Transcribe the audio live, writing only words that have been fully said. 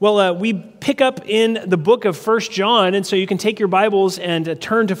Well, we pick up in the book of 1 John, and so you can take your Bibles and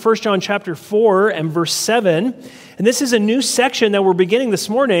turn to 1 John chapter 4 and verse 7. And this is a new section that we're beginning this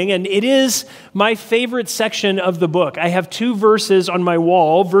morning, and it is my favorite section of the book. I have two verses on my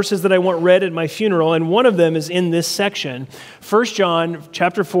wall, verses that I want read at my funeral, and one of them is in this section, 1 John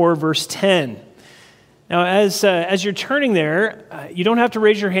chapter 4, verse 10. Now, as you're turning there, you don't have to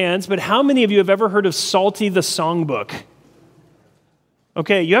raise your hands, but how many of you have ever heard of Psalty the Songbook?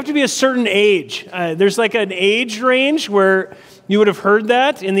 Okay, you have to be a certain age. There's like an age range where you would have heard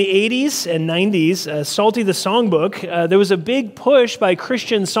that in the 80s and 90s. Psalty the Songbook, there was a big push by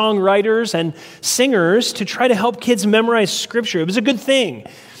Christian songwriters and singers to try to help kids memorize Scripture. It was a good thing.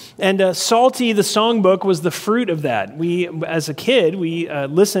 And Psalty the Songbook was the fruit of that. As a kid, we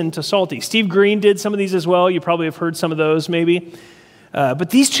listened to Psalty. Steve Green did some of these as well. You probably have heard some of those maybe. But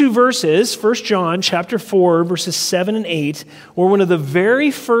these two verses, 1 John chapter 4, verses 7 and 8, were one of the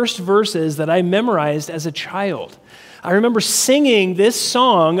very first verses that I memorized as a child. I remember singing this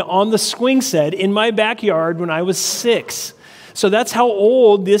song on the swing set in my backyard when I was 6. So that's how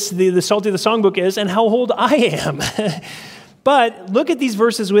old the Psalty the Songbook is and how old I am. But look at these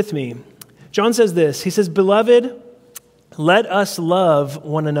verses with me. John says this. He says, "Beloved, let us love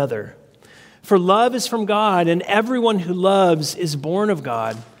one another. For love is from God, and everyone who loves is born of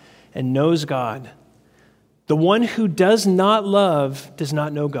God and knows God. The one who does not love does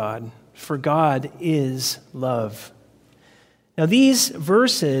not know God, for God is love." Now these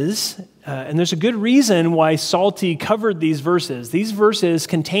verses, and there's a good reason why Psalty covered these verses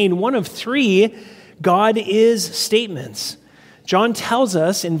contain one of three God is statements. John tells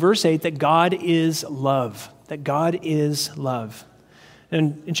us in verse 8 that God is love, that God is love.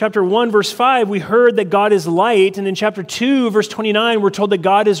 And in chapter 1, verse 5, we heard that God is light. And in chapter 2, verse 29, we're told that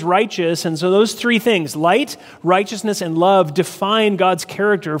God is righteous. And so those three things, light, righteousness, and love, define God's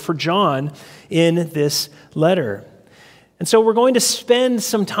character for John in this letter. And so we're going to spend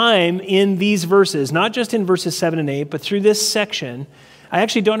some time in these verses, not just in verses 7 and 8, but through this section. I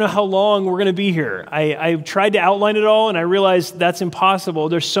actually don't know how long we're going to be here. I tried to outline it all, and I realized that's impossible.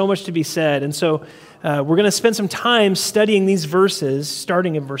 There's so much to be said. And so we're going to spend some time studying these verses,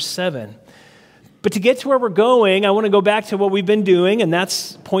 starting in verse 7. But to get to where we're going, I want to go back to what we've been doing, and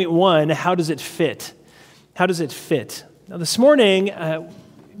that's point 1, how does it fit? How does it fit? Now this morning,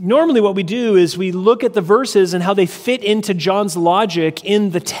 normally what we do is we look at the verses and how they fit into John's logic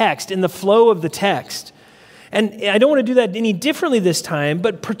in the text, in the flow of the text. And I don't want to do that any differently this time,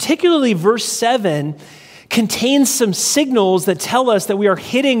 but particularly verse 7 contains some signals that tell us that we are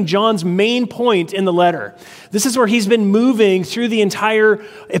hitting John's main point in the letter. This is where he's been moving through the entire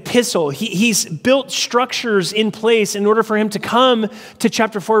epistle. He's built structures in place in order for him to come to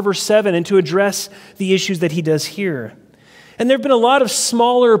chapter 4, verse 7 and to address the issues that he does here. And there have been a lot of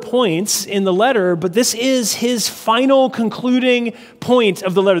smaller points in the letter, but this is his final concluding point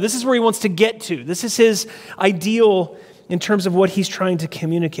of the letter. This is where he wants to get to. This is his ideal in terms of what he's trying to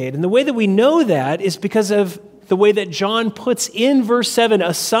communicate. And the way that we know that is because of the way that John puts in verse 7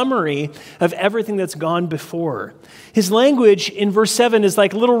 a summary of everything that's gone before. His language in verse 7 is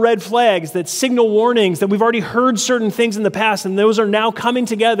like little red flags that signal warnings that we've already heard certain things in the past, and those are now coming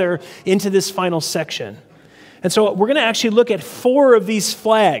together into this final section. And so we're going to actually look at 4 of these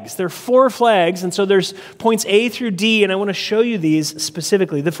flags. There are 4 flags, and so there's points A through D, and I want to show you these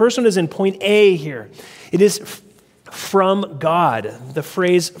specifically. The first one is in point A here. It is from God, the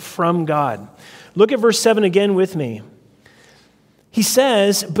phrase from God. Look at verse 7 again with me. He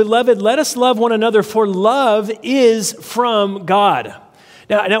says, "Beloved, let us love one another, for love is from God."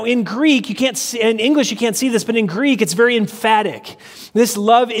 Now in Greek, you can't see, in English you can't see this, but in Greek it's very emphatic. This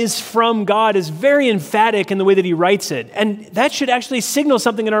love is from God is very emphatic in the way that he writes it. And that should actually signal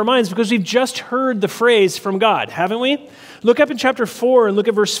something in our minds because we've just heard the phrase from God, haven't we? Look up in chapter 4 and look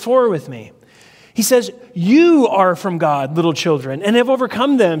at verse 4 with me. He says, "You are from God, little children, and have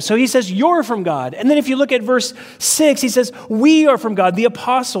overcome them." So he says, you're from God. And then if you look at verse 6, he says, "We are from God, the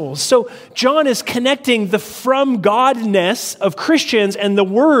apostles." So John is connecting the from Godness of Christians and the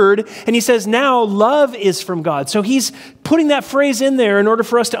word, and he says, now love is from God. So he's putting that phrase in there in order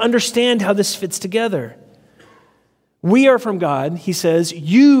for us to understand how this fits together. We are from God, he says.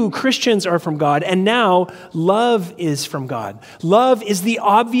 You, Christians, are from God. And now, love is from God. Love is the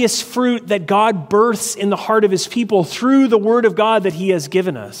obvious fruit that God births in the heart of his people through the word of God that he has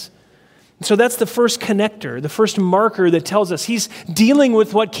given us. So that's the first connector, the first marker that tells us he's dealing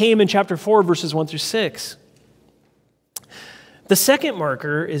with what came in chapter 4, verses 1 through 6. The second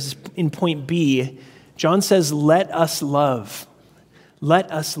marker is in point B. John says, let us love.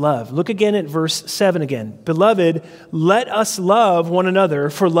 let us love. Look again at verse 7 again. Beloved, let us love one another,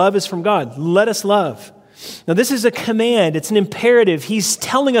 for love is from God. Let us love. Now, this is a command. It's an imperative. He's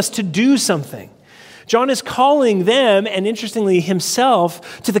telling us to do something. John is calling them, and interestingly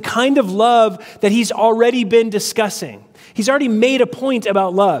himself, to the kind of love that he's already been discussing. He's already made a point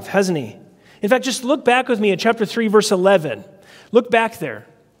about love, hasn't he? In fact, just look back with me at chapter 3, verse 11. Look back there.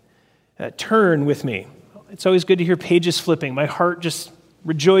 Turn with me. It's always good to hear pages flipping. My heart just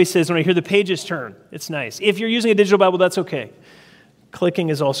rejoices when I hear the pages turn. It's nice. If you're using a digital Bible, that's okay. Clicking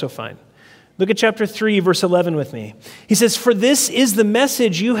is also fine. Look at chapter 3, verse 11 with me. He says, "For this is the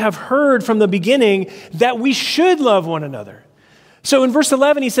message you have heard from the beginning, that we should love one another." So in verse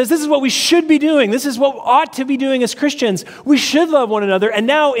 11, he says, this is what we should be doing. This is what we ought to be doing as Christians. We should love one another. And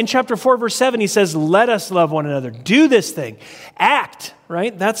now in chapter 4, verse 7, he says, let us love one another. Do this thing. Act,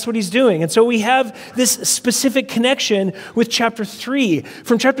 right? That's what he's doing. And so we have this specific connection with chapter 3.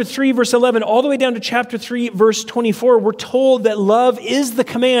 From chapter 3, verse 11, all the way down to chapter 3, verse 24, we're told that love is the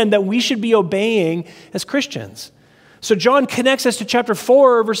command that we should be obeying as Christians. So John connects us to chapter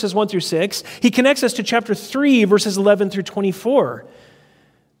 4, verses 1 through 6. He connects us to chapter 3, verses 11 through 24.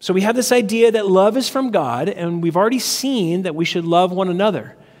 So we have this idea that love is from God, and we've already seen that we should love one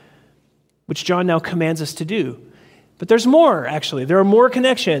another, which John now commands us to do. But there's more, actually. There are more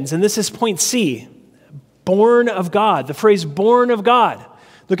connections, and this is point C, born of God, the phrase born of God.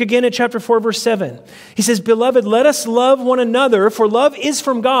 Look again at chapter 4, verse 7. He says, "Beloved, let us love one another, for love is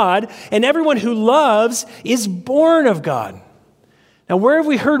from God, and everyone who loves is born of God." Now, where have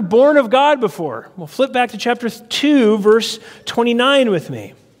we heard born of God before? Well, flip back to chapter 2, verse 29 with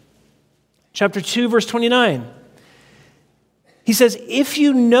me. Chapter 2, verse 29. He says, "If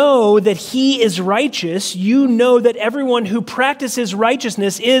you know that he is righteous, you know that everyone who practices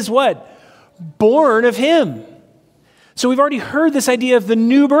righteousness is" what? Born of him. So we've already heard this idea of the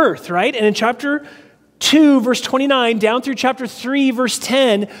new birth, right? And in chapter 2, verse 29, down through chapter 3, verse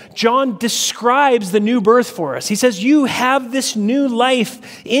 10, John describes the new birth for us. He says, you have this new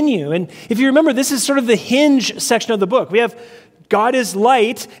life in you. And if you remember, this is sort of the hinge section of the book. We have God is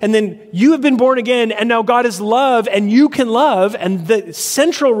light, and then you have been born again, and now God is love, and you can love. And the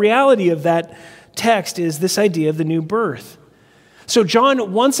central reality of that text is this idea of the new birth. So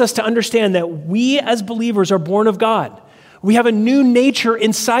John wants us to understand that we as believers are born of God. We have a new nature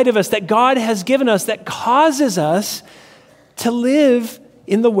inside of us that God has given us that causes us to live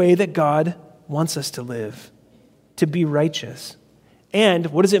in the way that God wants us to live, to be righteous. And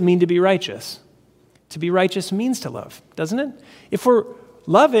what does it mean to be righteous? To be righteous means to love, doesn't it? If we're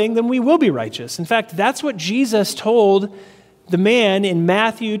loving, then we will be righteous. In fact, that's what Jesus told the man in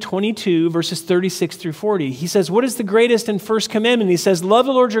Matthew 22, verses 36 through 40. He says, what is the greatest and first commandment? He says, love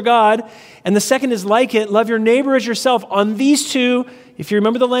the Lord your God. And the second is like it, love your neighbor as yourself. On these two, if you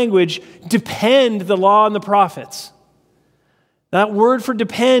remember the language, depend the law and the prophets. That word for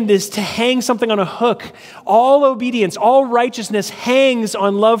depend is to hang something on a hook. All obedience, all righteousness hangs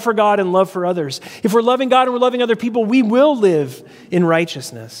on love for God and love for others. If we're loving God and we're loving other people, we will live in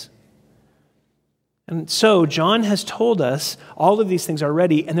righteousness. And so John has told us all of these things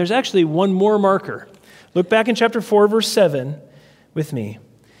already, and there's actually one more marker. Look back in chapter 4, verse 7 with me.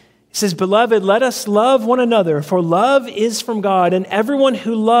 He says, beloved, let us love one another, for love is from God, and everyone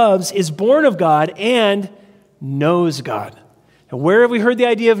who loves is born of God and knows God. Now, where have we heard the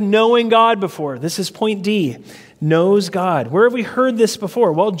idea of knowing God before? This is point D, knows God. Where have we heard this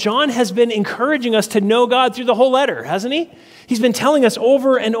before? Well, John has been encouraging us to know God through the whole letter, hasn't he? He's been telling us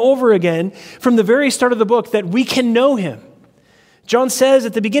over and over again from the very start of the book that we can know him. John says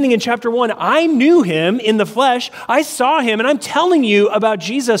at the beginning in chapter 1, I knew him in the flesh, I saw him, and I'm telling you about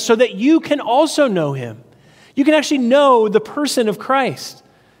Jesus so that you can also know him. You can actually know the person of Christ.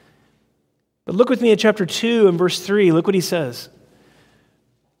 But look with me at chapter 2 and verse 3. Look what he says.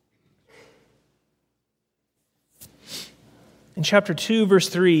 In chapter 2, verse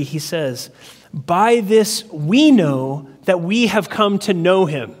 3, he says, by this we know that we have come to know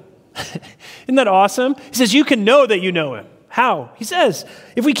him. Isn't that awesome? He says, you can know that you know him. How? He says,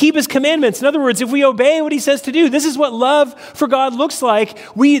 if we keep his commandments. In other words, if we obey what he says to do, this is what love for God looks like.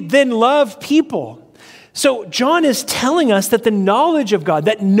 We then love people. So John is telling us that the knowledge of God,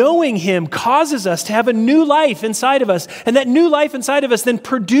 that knowing him causes us to have a new life inside of us. And that new life inside of us then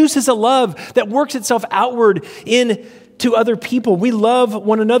produces a love that works itself outward to other people. We love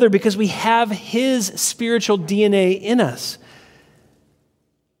one another because we have his spiritual DNA in us.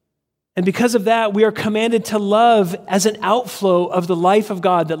 And because of that, we are commanded to love as an outflow of the life of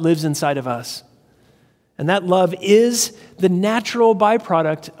God that lives inside of us. And that love is the natural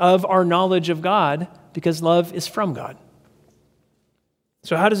byproduct of our knowledge of God because love is from God.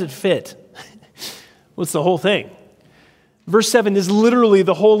 So how does it fit? Well, it's the whole thing. Verse 7 is literally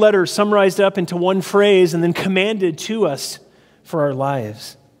the whole letter summarized up into one phrase and then commanded to us for our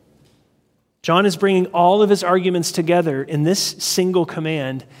lives. John is bringing all of his arguments together in this single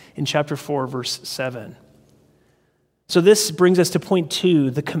command in chapter 4, verse 7. So this brings us to point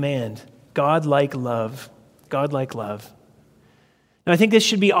 2, the command, God-like love. God-like love. Now, I think this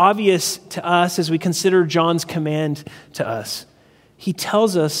should be obvious to us as we consider John's command to us. He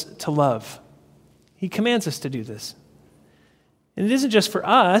tells us to love. He commands us to do this. And it isn't just for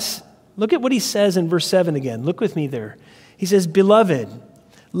us. Look at what he says in verse 7 again. Look with me there. He says, "Beloved,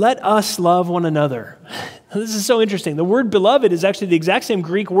 let us love one another." This is so interesting. The word beloved is actually the exact same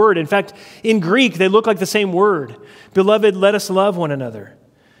Greek word. In fact, in Greek, they look like the same word. Beloved, let us love one another.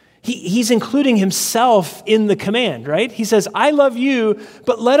 He's including himself in the command, right? He says, I love you,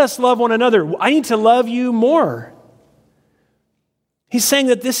 but let us love one another. I need to love you more. He's saying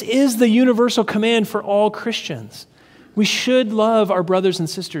that this is the universal command for all Christians. We should love our brothers and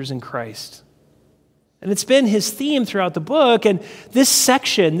sisters in Christ. And it's been his theme throughout the book. And this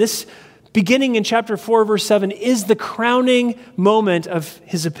section, this beginning in chapter 4, verse 7, is the crowning moment of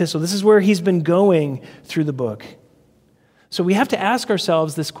his epistle. This is where he's been going through the book. So we have to ask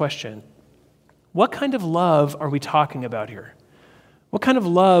ourselves this question. What kind of love are we talking about here? What kind of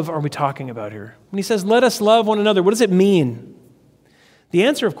love are we talking about here? When he says, let us love one another, what does it mean? The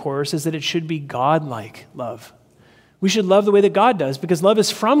answer, of course, is that it should be God-like love. We should love the way that God does because love is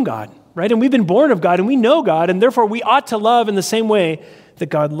from God, right? And we've been born of God and we know God, and therefore we ought to love in the same way that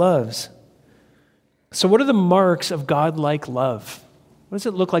God loves. So what are the marks of God-like love? What does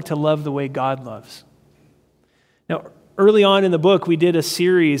it look like to love the way God loves? Now, early on in the book, we did a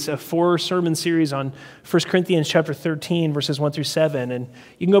 4-sermon series on 1 Corinthians chapter 13, verses 1 through 7, and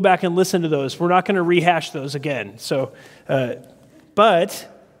you can go back and listen to those. We're not going to rehash those again. But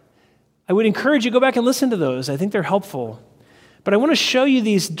I would encourage you to go back and listen to those. I think they're helpful. But I want to show you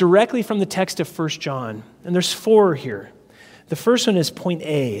these directly from the text of 1 John, and there's 4 here. The first one is point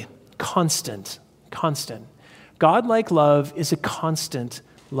A, constant. Constant. God-like love is a constant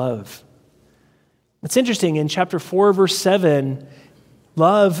love. It's interesting, in chapter 4, verse 7,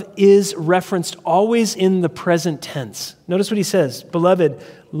 love is referenced always in the present tense. Notice what he says, beloved,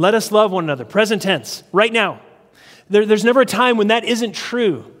 let us love one another. Present tense, right now. There's never a time when that isn't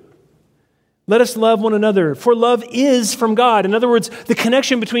true. Let us love one another, for love is from God. In other words, the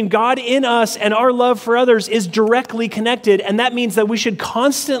connection between God in us and our love for others is directly connected, and that means that we should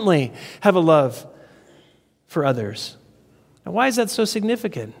constantly have a love for others. Now, why is that so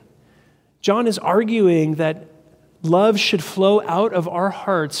significant? John is arguing that love should flow out of our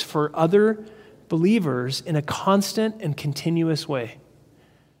hearts for other believers in a constant and continuous way.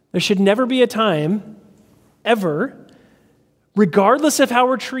 There should never be a time, ever, regardless of how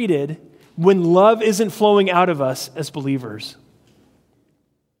we're treated, when love isn't flowing out of us as believers.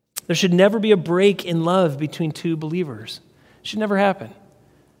 There should never be a break in love between two believers. It should never happen.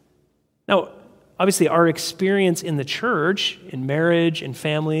 Now, obviously, our experience in the church, in marriage, in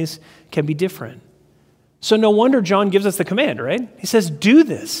families, can be different. So no wonder John gives us the command, right? He says, do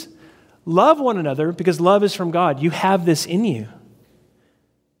this. Love one another because love is from God. You have this in you.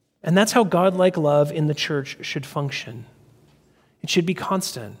 And that's how God-like love in the church should function. It should be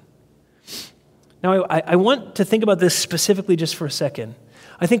constant. Now, I want to think about this specifically just for a second.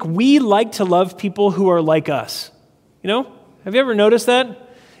 I think we like to love people who are like us. You know? Have you ever noticed that?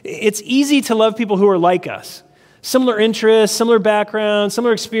 It's easy to love people who are like us. Similar interests, similar backgrounds,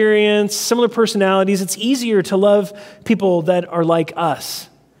 similar experience, similar personalities. It's easier to love people that are like us.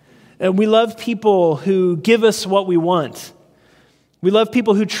 We love people who give us what we want. We love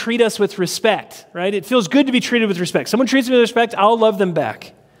people who treat us with respect, right? It feels good to be treated with respect. Someone treats me with respect, I'll love them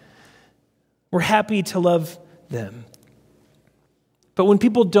back. We're happy to love them. But when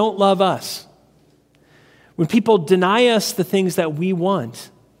people don't love us, when people deny us the things that we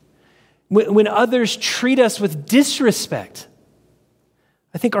want, when others treat us with disrespect,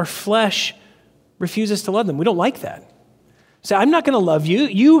 I think our flesh refuses to love them. We don't like that. Say, I'm not going to love you.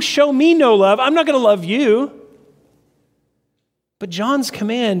 You show me no love. I'm not going to love you. But John's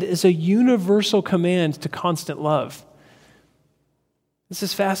command is a universal command to constant love. This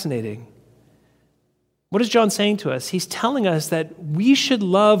is fascinating. What is John saying to us? He's telling us that we should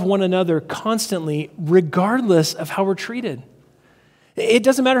love one another constantly, regardless of how we're treated. It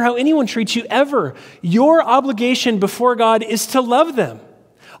doesn't matter how anyone treats you ever. Your obligation before God is to love them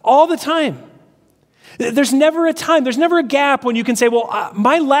all the time. There's never a time, there's never a gap when you can say, well,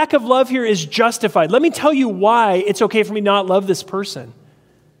 my lack of love here is justified. Let me tell you why it's okay for me not love this person.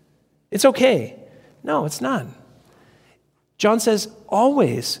 It's okay. No, it's not. John says,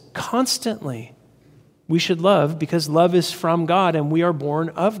 always, constantly, we should love because love is from God and we are born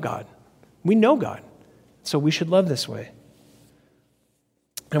of God. We know God, so we should love this way.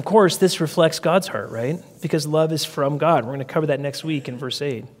 And of course, this reflects God's heart, right? Because love is from God. We're going to cover that next week in verse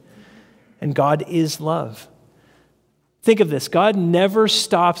 8. And God is love. Think of this. God never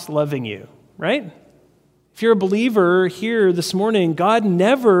stops loving you, right? If you're a believer here this morning, God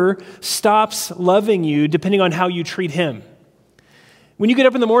never stops loving you depending on how you treat him. When you get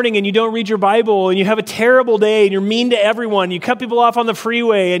up in the morning and you don't read your Bible and you have a terrible day and you're mean to everyone, you cut people off on the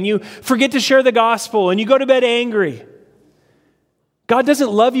freeway and you forget to share the gospel and you go to bed angry, God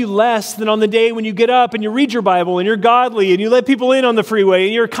doesn't love you less than on the day when you get up and you read your Bible and you're godly and you let people in on the freeway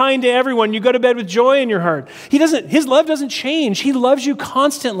and you're kind to everyone and you go to bed with joy in your heart. His love doesn't change. He loves you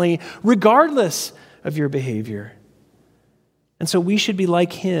constantly, regardless of your behavior. And so we should be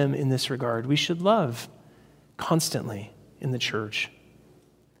like him in this regard. We should love constantly in the church.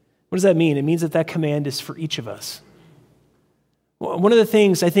 What does that mean? It means that command is for each of us. One of the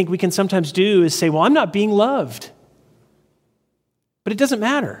things I think we can sometimes do is say, well, I'm not being loved. But it doesn't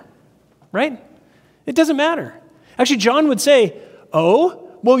matter, right? It doesn't matter. Actually, John would say,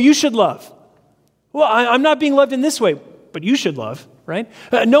 oh, well, you should love. Well, I'm not being loved in this way, but you should love, right?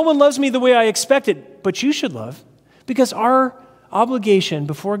 No one loves me the way I expected, but you should love. Because our obligation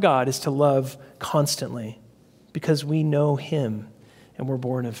before God is to love constantly because we know him and we're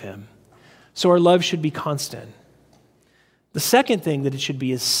born of him. So our love should be constant. The second thing that it should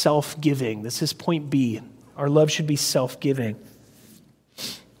be is self-giving. This is point B. Our love should be self-giving.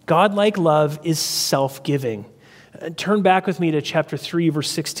 God-like love is self-giving. Turn back with me to chapter 3, verse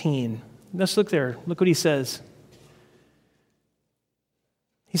 16. Let's look there. Look what he says.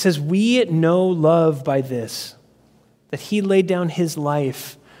 He says, we know love by this, that he laid down his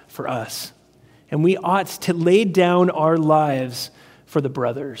life for us, and we ought to lay down our lives for the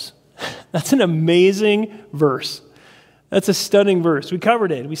brothers. That's an amazing verse. That's a stunning verse. We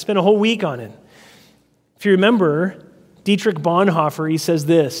covered it. We spent a whole week on it. If you remember, Dietrich Bonhoeffer, he says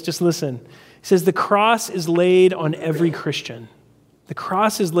this, just listen. He says, the cross is laid on every Christian. The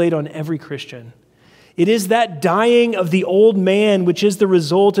cross is laid on every Christian. It is that dying of the old man which is the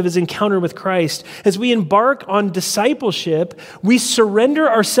result of his encounter with Christ. As we embark on discipleship, we surrender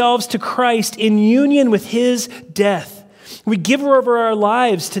ourselves to Christ in union with his death. We give over our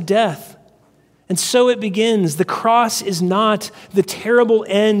lives to death. And so it begins. The cross is not the terrible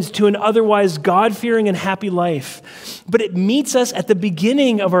end to an otherwise God-fearing and happy life, but it meets us at the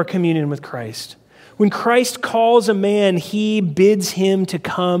beginning of our communion with Christ. When Christ calls a man, he bids him to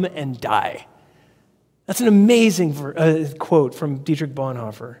come and die. That's an amazing quote from Dietrich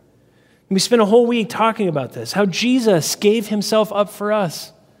Bonhoeffer. And we spent a whole week talking about this, how Jesus gave himself up for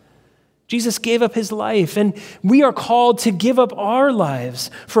us. Jesus gave up his life, and we are called to give up our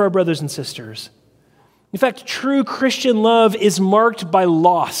lives for our brothers and sisters. In fact, true Christian love is marked by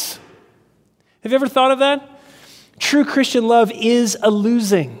loss. Have you ever thought of that? True Christian love is a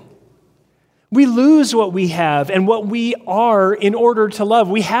losing. We lose what we have and what we are in order to love.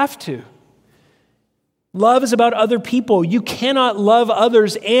 We have to. Love is about other people. You cannot love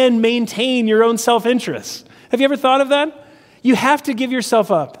others and maintain your own self-interest. Have you ever thought of that? You have to give yourself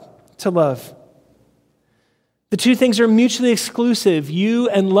up to love. The two things are mutually exclusive. You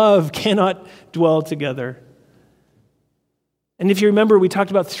and love cannot dwell together. And if you remember, we talked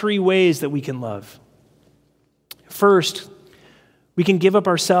about 3 ways that we can love. First, we can give up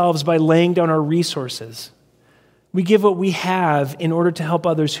ourselves by laying down our resources. We give what we have in order to help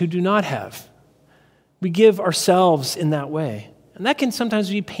others who do not have. We give ourselves in that way. And that can sometimes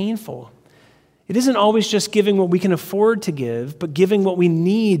be painful. It isn't always just giving what we can afford to give, but giving what we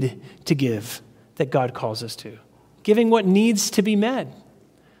need to give that God calls us to. Giving what needs to be met.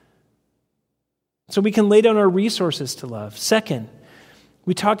 So we can lay down our resources to love. Second,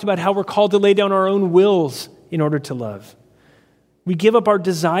 we talked about how we're called to lay down our own wills in order to love. We give up our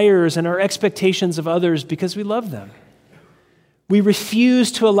desires and our expectations of others because we love them. We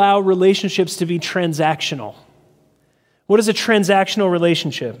refuse to allow relationships to be transactional. What is a transactional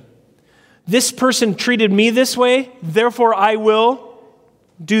relationship? This person treated me this way, therefore I will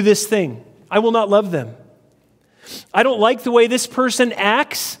do this thing. I will not love them. I don't like the way this person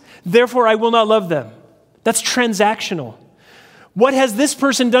acts, therefore I will not love them. That's transactional. What has this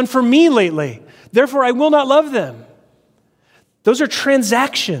person done for me lately? Therefore I will not love them. Those are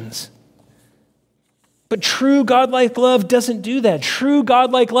transactions. But true godlike love doesn't do that. True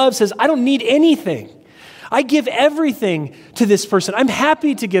godlike love says, I don't need anything. I give everything to this person. I'm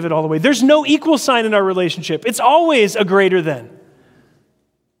happy to give it all away. There's no equal sign in our relationship. It's always a greater than.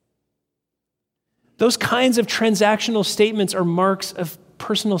 Those kinds of transactional statements are marks of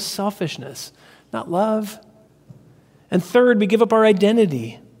personal selfishness, not love. And third, we give up our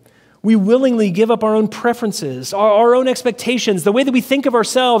identity. We willingly give up our own preferences, our own expectations, the way that we think of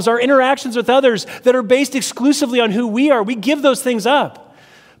ourselves, our interactions with others that are based exclusively on who we are. We give those things up.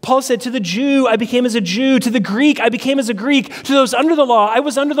 Paul said, to the Jew, I became as a Jew. To the Greek, I became as a Greek. To those under the law, I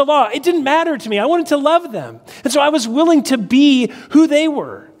was under the law. It didn't matter to me. I wanted to love them. And so I was willing to be who they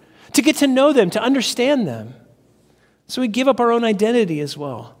were, to get to know them, to understand them. So we give up our own identity as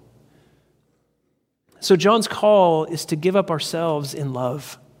well. So John's call is to give up ourselves in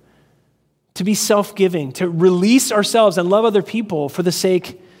love, to be self-giving, to release ourselves and love other people for the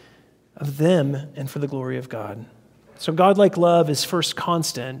sake of them and for the glory of God. So God-like love is first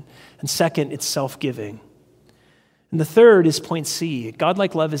constant, and second, it's self-giving. And the third is point C.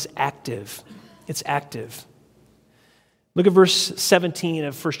 God-like love is active. It's active. Look at verse 17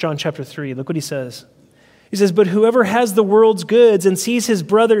 of 1 John chapter 3. Look what he says. He says, but whoever has the world's goods and sees his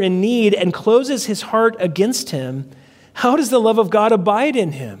brother in need and closes his heart against him, how does the love of God abide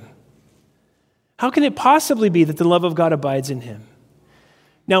in him? How can it possibly be that the love of God abides in him?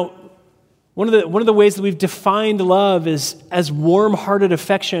 Now, one of the ways that we've defined love is as warm-hearted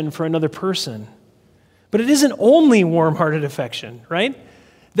affection for another person. But it isn't only warm-hearted affection, right?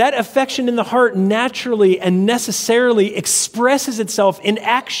 That affection in the heart naturally and necessarily expresses itself in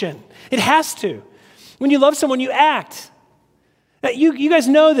action. It has to. When you love someone, you act. You guys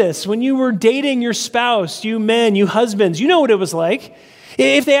know this. When you were dating your spouse, you men, you husbands, you know what it was like.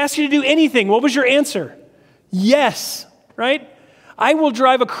 If they asked you to do anything, what was your answer? Yes, right? I will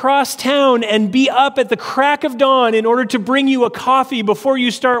drive across town and be up at the crack of dawn in order to bring you a coffee before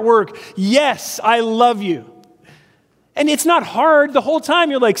you start work. Yes, I love you. And it's not hard. The whole time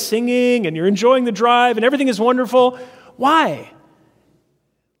you're like singing and you're enjoying the drive and everything is wonderful. Why?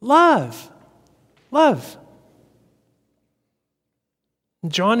 Love. Love.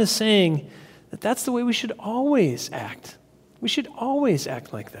 John is saying that that's the way we should always act. We should always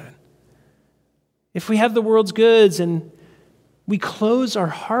act like that. If we have the world's goods and we close our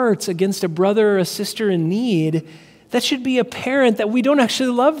hearts against a brother or a sister in need, that should be apparent that we don't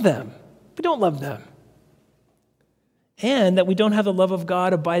actually love them. We don't love them. And that we don't have the love of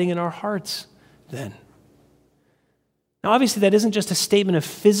God abiding in our hearts then. Now, obviously, that isn't just a statement of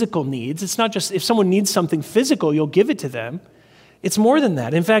physical needs. It's not just if someone needs something physical, you'll give it to them. It's more than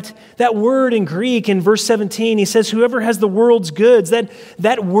that. In fact, that word in Greek in verse 17, he says, whoever has the world's goods,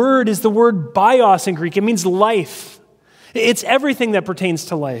 that word is the word bios in Greek. It means life. It's everything that pertains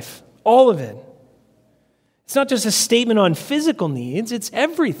to life, all of it. It's not just a statement on physical needs, it's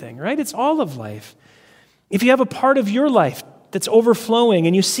everything, right? It's all of life. If you have a part of your life that's overflowing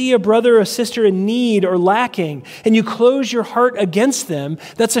and you see a brother or a sister in need or lacking and you close your heart against them,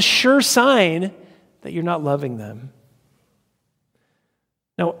 that's a sure sign that you're not loving them.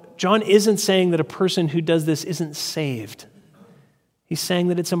 Now, John isn't saying that a person who does this isn't saved. He's saying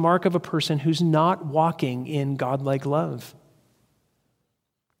that it's a mark of a person who's not walking in God-like love.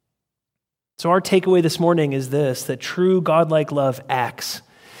 So our takeaway this morning is this, that true God-like love acts.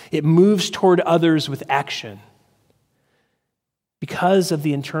 It moves toward others with action because of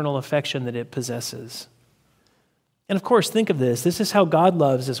the internal affection that it possesses. And of course, think of this. This is how God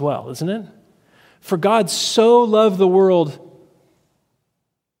loves as well, isn't it? For God so loved the world.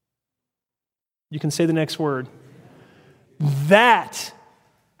 You can say the next word. That,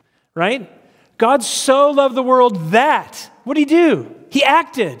 right? God so loved the world that. What did he do? He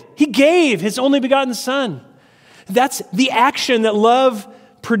acted. He gave his only begotten Son. That's the action that love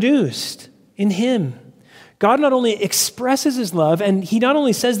produced in him. God not only expresses his love, and he not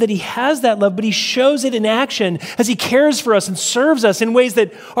only says that he has that love, but he shows it in action as he cares for us and serves us in ways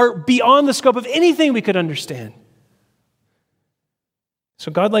that are beyond the scope of anything we could understand.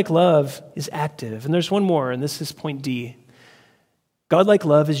 So God-like love is active. And there's one more, and this is point D. God-like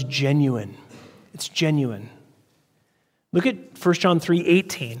love is genuine. It's genuine. Look at 1 John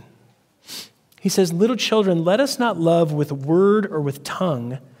 3:18. He says, little children, let us not love with word or with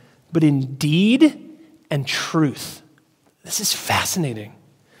tongue, but in deed and truth. This is fascinating.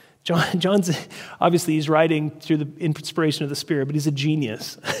 John's, obviously he's writing through the inspiration of the Spirit, but he's a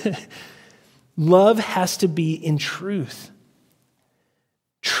genius. Love has to be in truth.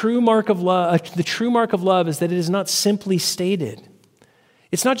 The true mark of love is that it is not simply stated.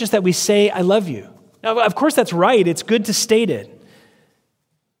 It's not just that we say, I love you. Now, of course, that's right. It's good to state it.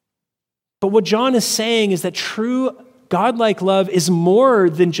 But what John is saying is that true God-like love is more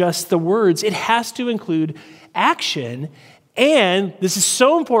than just the words. It has to include action, and this is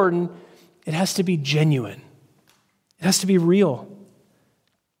so important, it has to be genuine. It has to be real.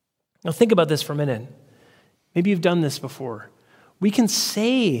 Now think about this for a minute. Maybe you've done this before. We can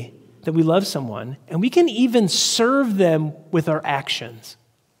say that we love someone, and we can even serve them with our actions,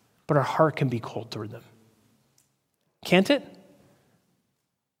 but our heart can be cold toward them. Can't it?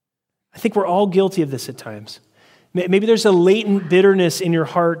 I think we're all guilty of this at times. Maybe there's a latent bitterness in your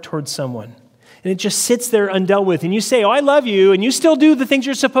heart towards someone, and it just sits there undealt with. And you say, I love you, and you still do the things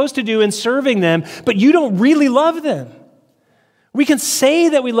you're supposed to do in serving them, but you don't really love them. We can say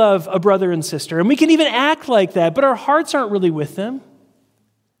that we love a brother and sister, and we can even act like that, but our hearts aren't really with them.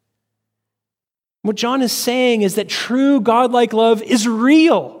 What John is saying is that true godlike love is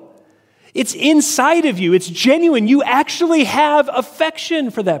real. It's inside of you. It's genuine. You actually have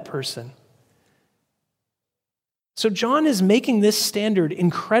affection for that person. So John is making this standard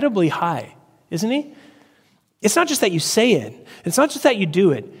incredibly high, isn't he? It's not just that you say it. It's not just that you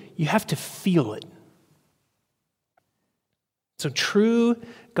do it. You have to feel it. So true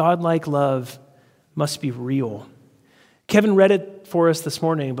godlike love must be real. Kevin read it for us this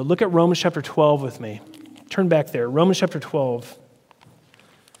morning, but look at Romans chapter 12 with me. Turn back there. Romans chapter 12.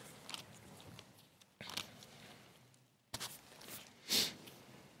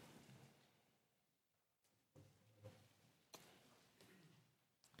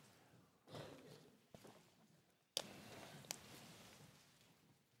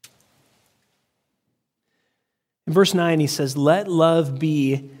 In verse 9, he says, let love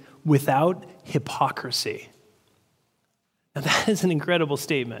be without hypocrisy. Now, that is an incredible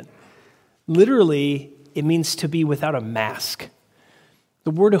statement. Literally, it means to be without a mask.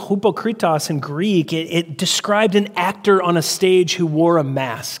 The word hypokritos in Greek, it described an actor on a stage who wore a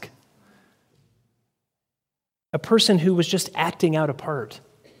mask. A person who was just acting out a part.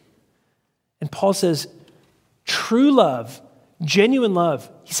 And Paul says, true love, genuine love,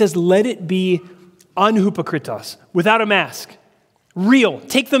 he says, let it be unhypokritos, without a mask. Real.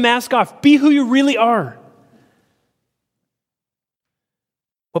 Take the mask off. Be who you really are.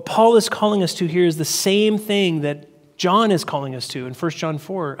 What Paul is calling us to here is the same thing that John is calling us to in 1 John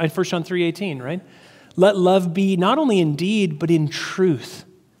 3:18, right? Let love be not only in deed, but in truth.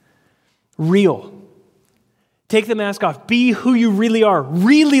 Real. Take the mask off. Be who you really are.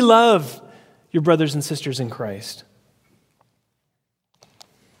 Really love your brothers and sisters in Christ.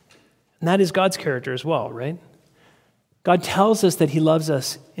 And that is God's character as well, right? God tells us that he loves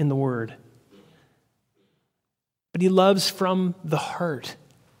us in the Word. But he loves from the heart.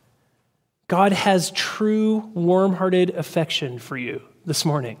 God has true, warm-hearted affection for you this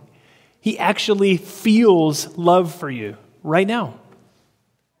morning. He actually feels love for you right now.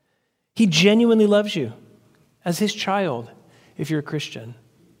 He genuinely loves you as his child if you're a Christian.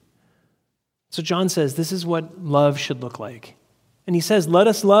 So John says this is what love should look like. And he says, let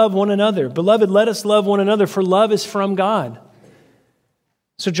us love one another. Beloved, let us love one another, for love is from God.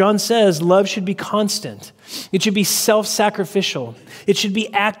 So John says love should be constant. It should be self-sacrificial. It should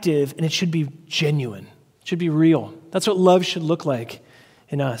be active, and it should be genuine. It should be real. That's what love should look like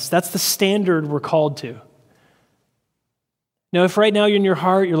in us. That's the standard we're called to. Now, if right now you're in your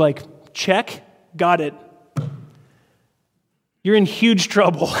heart, you're like, check, got it. You're in huge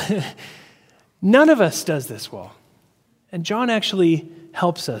trouble. None of us does this well. And John actually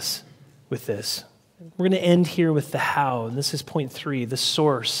helps us with this. We're going to end here with the how, and this is point 3, the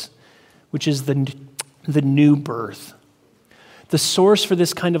source, which is the new birth. The source for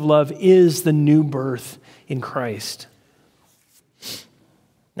this kind of love is the new birth in Christ.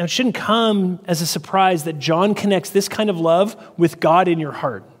 Now, it shouldn't come as a surprise that John connects this kind of love with God in your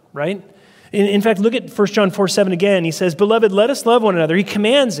heart, right? In fact, look at 1 John 4:7 again. He says, beloved, let us love one another. He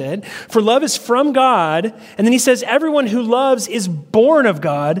commands it, for love is from God. And then he says, everyone who loves is born of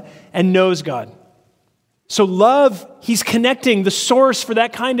God and knows God. So love, he's connecting the source for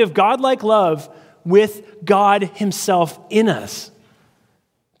that kind of godlike love with God himself in us.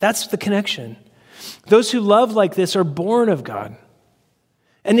 That's the connection. Those who love like this are born of God.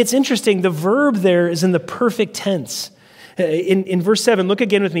 And it's interesting, the verb there is in the perfect tense. In verse 7, look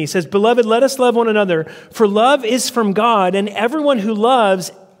again with me. He says, beloved, let us love one another, for love is from God, and everyone who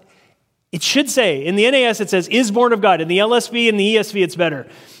loves, it should say, in the NAS it says, is born of God. In the LSB and the ESV it's better.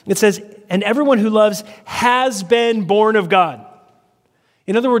 It says, and everyone who loves has been born of God.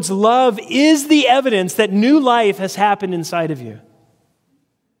 In other words, love is the evidence that new life has happened inside of you.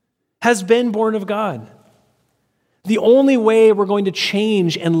 Has been born of God. The only way we're going to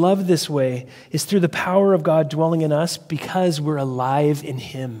change and love this way is through the power of God dwelling in us because we're alive in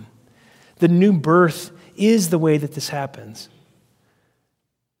him. The new birth is the way that this happens.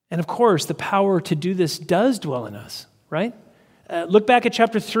 And of course, the power to do this does dwell in us, right? Look back at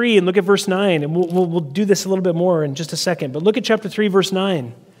chapter 3 and look at verse 9, and we'll do this a little bit more in just a second. But look at chapter 3, verse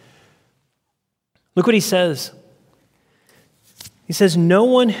 9. Look what he says. He says, no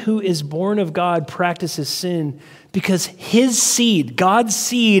one who is born of God practices sin because his seed, God's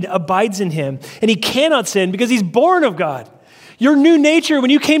seed, abides in him. And he cannot sin because he's born of God. Your new nature, when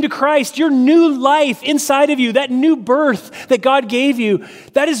you came to Christ, your new life inside of you, that new birth that God gave you,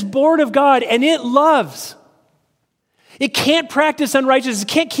 that is born of God and it loves. It can't practice unrighteousness. It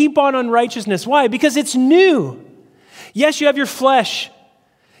can't keep on unrighteousness. Why? Because it's new. Yes, you have your flesh.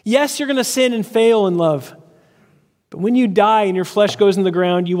 Yes, you're going to sin and fail in love. But when you die and your flesh goes in the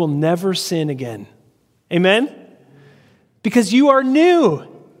ground, you will never sin again. Amen? Because you are new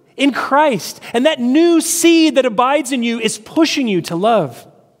in Christ. And that new seed that abides in you is pushing you to love.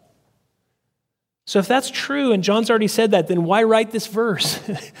 So if that's true, and John's already said that, then why write this verse?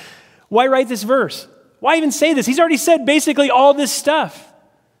 Why write this verse? Why even say this? He's already said basically all this stuff.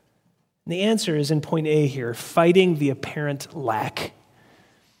 And the answer is in point A here, fighting the apparent lack.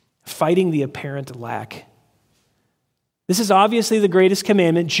 Fighting the apparent lack. This is obviously the greatest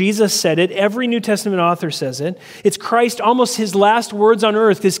commandment. Jesus said it. Every New Testament author says it. It's Christ, almost his last words on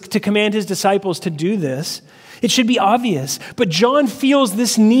earth, is to command his disciples to do this. It should be obvious. But John feels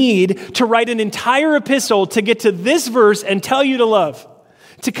this need to write an entire epistle to get to this verse and tell you to love,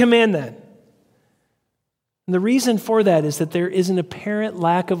 to command that. And the reason for that is that there is an apparent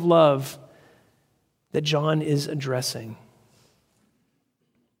lack of love that John is addressing.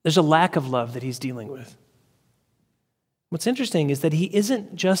 There's a lack of love that he's dealing with. What's interesting is that he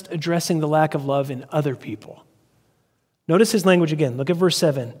isn't just addressing the lack of love in other people. Notice his language again. Look at verse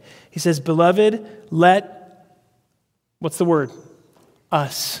 7. He says, beloved, what's the word?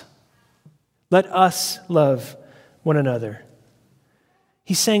 Us. Let us love one another.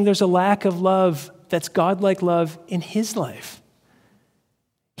 He's saying there's a lack of love that's God-like love in his life.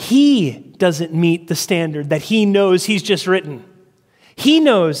 He doesn't meet the standard that he knows he's just written. He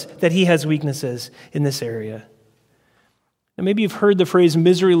knows that he has weaknesses in this area. Now, maybe you've heard the phrase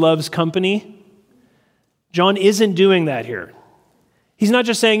misery loves company. John isn't doing that here. He's not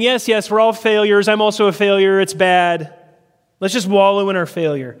just saying, yes, we're all failures. I'm also a failure. It's bad. Let's just wallow in our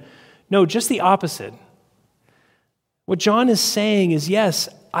failure. No, just the opposite. What John is saying is, yes,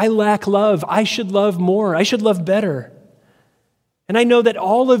 I lack love. I should love more. I should love better. And I know that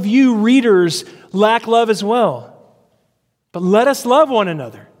all of you readers lack love as well. But let us love one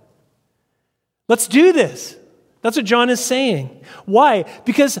another. Let's do this. That's what John is saying. Why?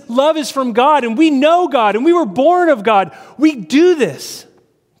 Because love is from God, and we know God, and we were born of God. We do this.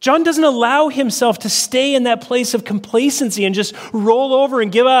 John doesn't allow himself to stay in that place of complacency and just roll over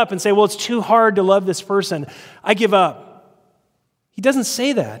and give up and say, well, it's too hard to love this person. I give up. He doesn't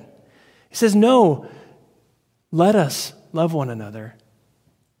say that. He says, no, let us love one another.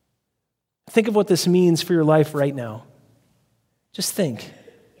 Think of what this means for your life right now. Just think.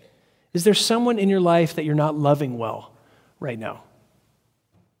 Is there someone in your life that you're not loving well right now?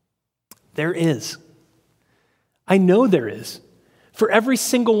 There is. I know there is. For every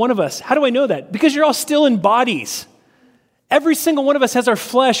single one of us. How do I know that? Because you're all still in bodies. Every single one of us has our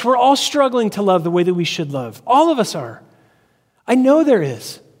flesh. We're all struggling to love the way that we should love. All of us are. I know there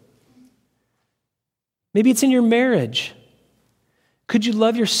is. Maybe it's in your marriage. Could you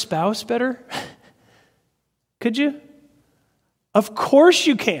love your spouse better? Could you? Of course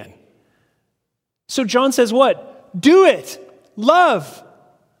you can. So John says what? Do it. Love.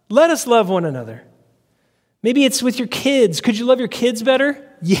 Let us love one another. Maybe it's with your kids. Could you love your kids better?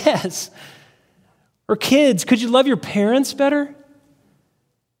 Yes. Or kids, could you love your parents better?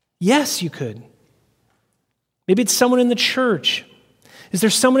 Yes, you could. Maybe it's someone in the church. Is there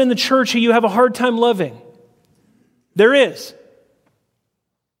someone in the church who you have a hard time loving? There is.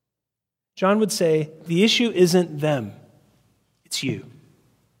 John would say, the issue isn't them. It's you.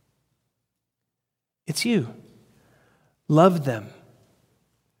 It's you. Love them.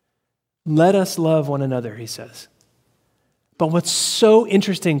 Let us love one another, he says. But what's so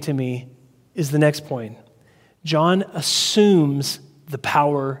interesting to me is the next point. John assumes the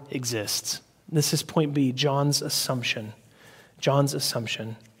power exists. This is point B, John's assumption. John's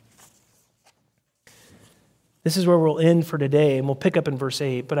assumption. This is where we'll end for today, and we'll pick up in verse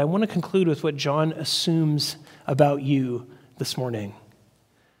 8. But I want to conclude with what John assumes about you this morning.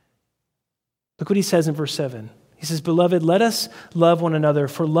 Look what he says in verse 7. He says, beloved, let us love one another,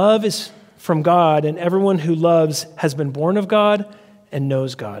 for love is from God, and everyone who loves has been born of God and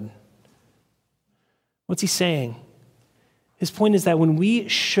knows God. What's he saying? His point is that when we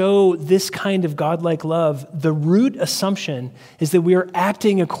show this kind of God-like love, the root assumption is that we are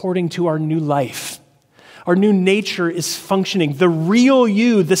acting according to our new life. Our new nature is functioning. The real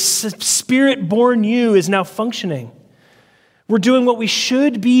you, the Spirit-born you is now functioning. We're doing what we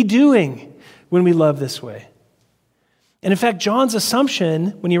should be doing. when we love this way. And in fact, John's assumption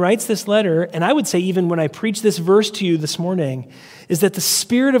when he writes this letter, and I would say even when I preach this verse to you this morning, is that the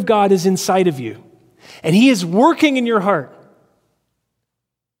Spirit of God is inside of you, and he is working in your heart.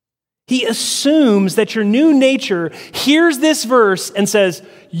 He assumes that your new nature hears this verse and says,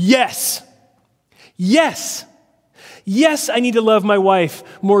 yes, yes. Yes, I need to love my wife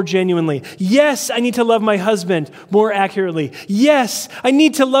more genuinely. Yes, I need to love my husband more accurately. Yes, I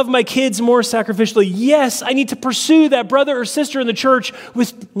need to love my kids more sacrificially. Yes, I need to pursue that brother or sister in the church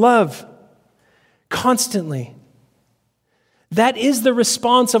with love constantly. That is the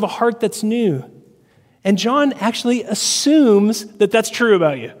response of a heart that's new. And John actually assumes that that's true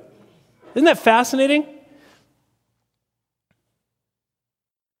about you. Isn't that fascinating?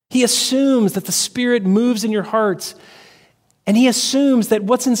 He assumes that the Spirit moves in your hearts, and he assumes that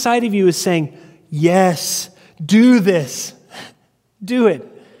what's inside of you is saying, yes, do this. Do it.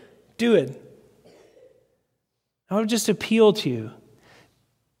 Do it. I would just appeal to you.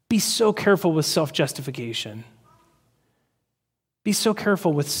 Be so careful with self-justification. Be so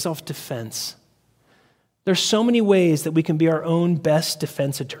careful with self-defense. There's so many ways that we can be our own best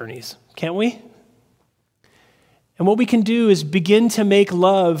defense attorneys, can't we? And what we can do is begin to make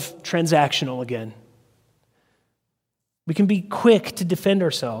love transactional again. We can be quick to defend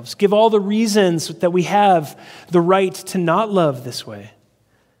ourselves, give all the reasons that we have the right to not love this way.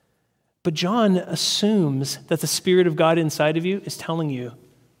 But John assumes that the Spirit of God inside of you is telling you,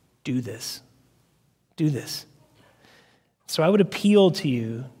 do this. Do this. So I would appeal to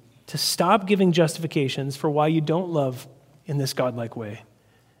you to stop giving justifications for why you don't love in this godlike way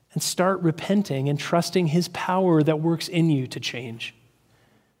and start repenting and trusting his power that works in you to change.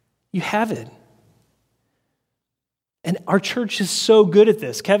 You have it. And our church is so good at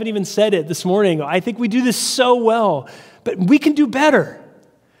this. Kevin even said it this morning. I think we do this so well, but we can do better.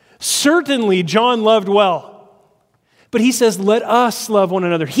 Certainly, John loved well. But he says, let us love one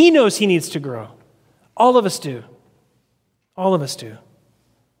another. He knows he needs to grow. All of us do. All of us do.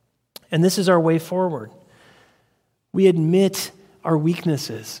 And this is our way forward. We admit our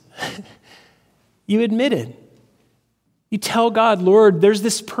weaknesses. You admit it. You tell God, Lord, there's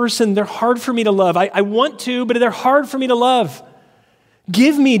this person, they're hard for me to love. I want to, but they're hard for me to love.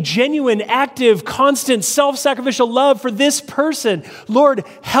 Give me genuine, active, constant, self-sacrificial love for this person. Lord,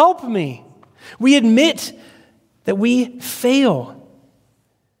 help me. We admit that we fail.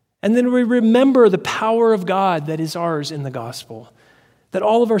 And then we remember the power of God that is ours in the gospel, that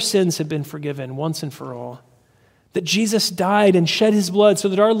all of our sins have been forgiven once and for all, that Jesus died and shed his blood so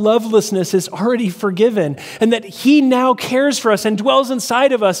that our lovelessness is already forgiven, and that he now cares for us and dwells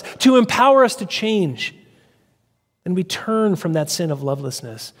inside of us to empower us to change. And we turn from that sin of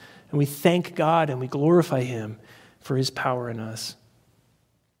lovelessness, and we thank God and we glorify him for his power in us.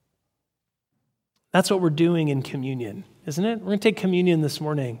 That's what we're doing in communion, isn't it? We're going to take communion this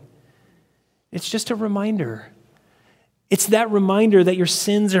morning. It's just a reminder. It's that reminder that your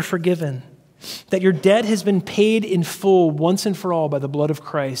sins are forgiven, that your debt has been paid in full once and for all by the blood of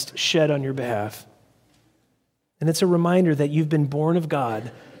Christ shed on your behalf. And it's a reminder that you've been born of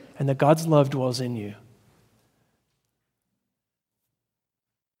God and that God's love dwells in you.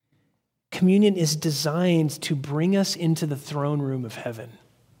 Communion is designed to bring us into the throne room of heaven.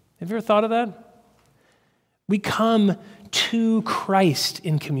 Have you ever thought of that? We come to Christ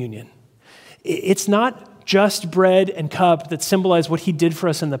in communion. It's not just bread and cup that symbolize what he did for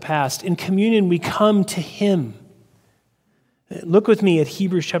us in the past. In communion, we come to him. Look with me at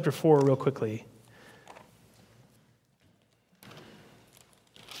Hebrews chapter 4 real quickly.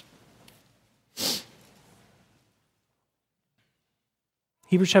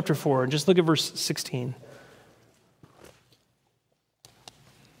 Hebrews chapter 4, and just look at verse 16.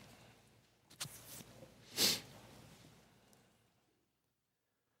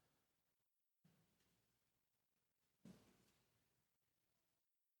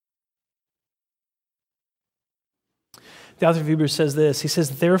 The author of Hebrews says this. He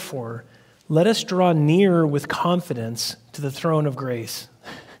says, therefore, let us draw near with confidence to the throne of grace.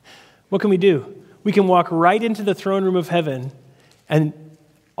 What can we do? We can walk right into the throne room of heaven, and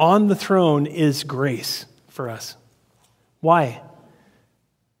on the throne is grace for us. Why?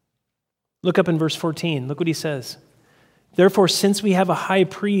 Look up in verse 14. Look what he says. Therefore, since we have a high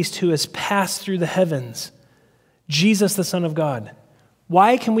priest who has passed through the heavens, Jesus, the Son of God.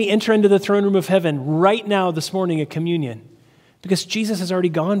 Why can we enter into the throne room of heaven right now this morning at communion? Because Jesus has already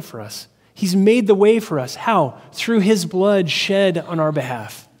gone for us. He's made the way for us. How? Through his blood shed on our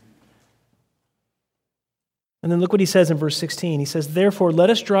behalf. And then look what he says in verse 16. He says, therefore, let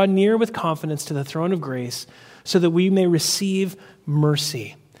us draw near with confidence to the throne of grace so that we may receive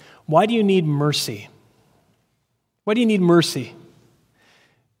mercy. Why do you need mercy? Why do you need mercy?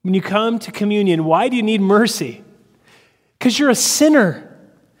 When you come to communion, why do you need mercy? Because you're a sinner.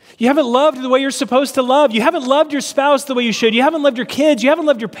 You haven't loved the way you're supposed to love. You haven't loved your spouse the way you should. You haven't loved your kids. You haven't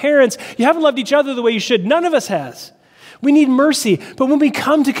loved your parents. You haven't loved each other the way you should. None of us has. We need mercy. But when we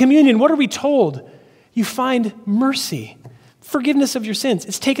come to communion, what are we told? You find mercy, forgiveness of your sins.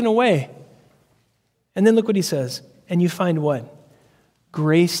 It's taken away. And then look what he says. And you find what?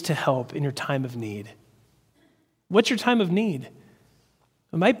 Grace to help in your time of need. What's your time of need?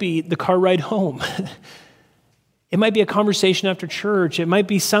 It might be the car ride home. It might be a conversation after church. It might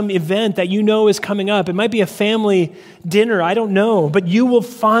be some event that you know is coming up. It might be a family dinner. I don't know. But you will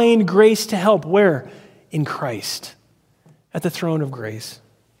find grace to help. Where? In Christ, at the throne of grace.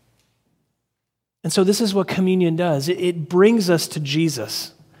 And so this is what communion does. It brings us to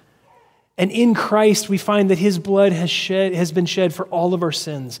Jesus. And in Christ, we find that his blood has been shed for all of our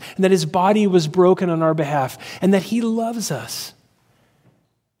sins, and that his body was broken on our behalf, and that he loves us.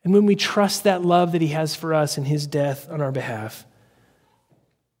 And when we trust that love that he has for us in his death on our behalf,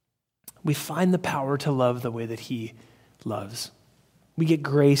 we find the power to love the way that he loves. We get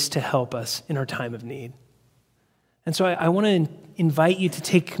grace to help us in our time of need. And so I want to invite you to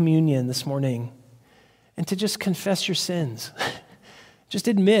take communion this morning and to just confess your sins. Just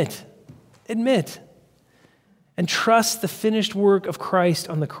admit, and trust the finished work of Christ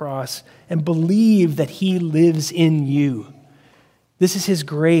on the cross and believe that he lives in you. This is his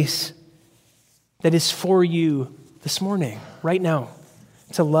grace that is for you this morning, right now,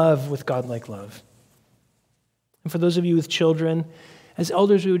 to love with God-like love. And for those of you with children, as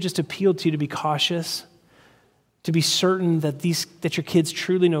elders, we would just appeal to you to be cautious, to be certain that your kids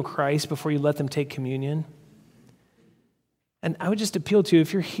truly know Christ before you let them take communion. And I would just appeal to you,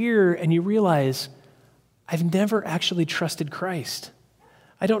 if you're here and you realize, I've never actually trusted Christ,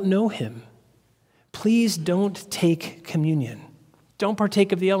 I don't know him, please don't take communion. Don't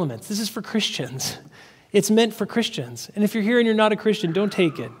partake of the elements. This is for Christians. It's meant for Christians. And if you're here and you're not a Christian, don't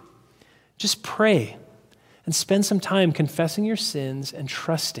take it. Just pray and spend some time confessing your sins and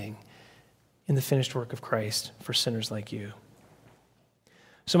trusting in the finished work of Christ for sinners like you.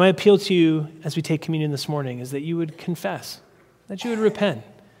 So my appeal to you as we take communion this morning is that you would confess, that you would repent.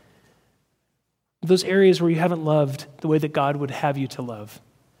 Those areas where you haven't loved the way that God would have you to love.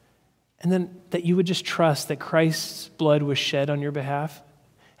 And then that you would just trust that Christ's blood was shed on your behalf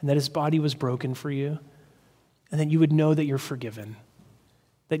and that his body was broken for you, and that you would know that you're forgiven,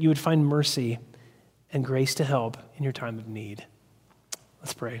 that you would find mercy and grace to help in your time of need.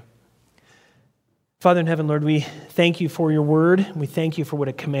 Let's pray. Father in heaven, Lord, we thank you for your word. We thank you for what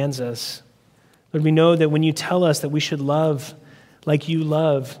it commands us. Lord, we know that when you tell us that we should love like you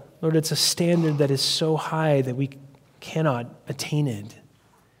love, Lord, it's a standard that is so high that we cannot attain it.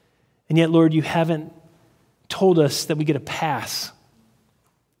 And yet, Lord, you haven't told us that we get a pass.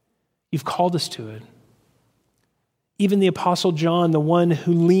 You've called us to it. Even the Apostle John, the one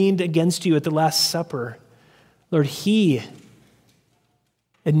who leaned against you at the Last Supper, Lord, he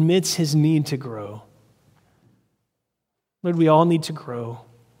admits his need to grow. Lord, we all need to grow.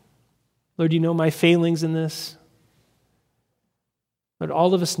 Lord, you know my failings in this. Lord,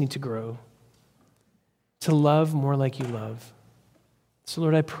 all of us need to grow, to love more like you love. So,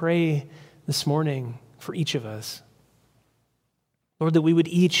 Lord, I pray this morning for each of us. Lord, that we would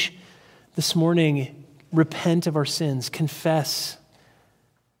each this morning repent of our sins, confess,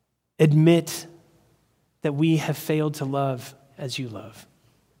 admit that we have failed to love as you love.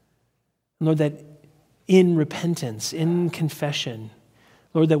 And Lord, that in repentance, in confession,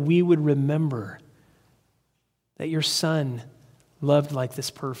 Lord, that we would remember that your Son loved like this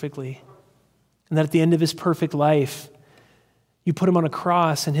perfectly, and that at the end of his perfect life, you put him on a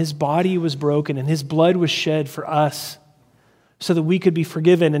cross and his body was broken and his blood was shed for us so that we could be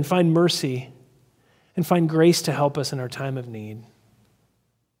forgiven and find mercy and find grace to help us in our time of need.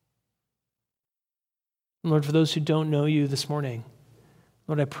 And Lord, for those who don't know you this morning,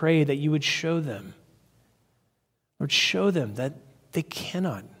 Lord, I pray that you would show them. Lord, show them that they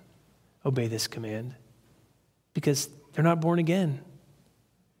cannot obey this command because they're not born again.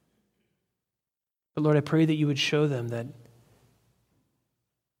 But Lord, I pray that you would show them that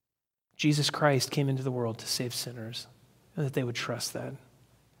Jesus Christ came into the world to save sinners, and that they would trust that.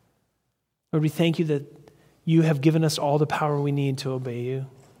 Lord, we thank you that you have given us all the power we need to obey you.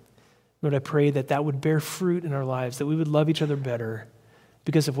 Lord, I pray that that would bear fruit in our lives, that we would love each other better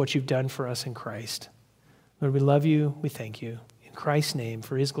because of what you've done for us in Christ. Lord, we love you. We thank you. In Christ's name,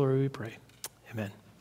 for his glory we pray. Amen.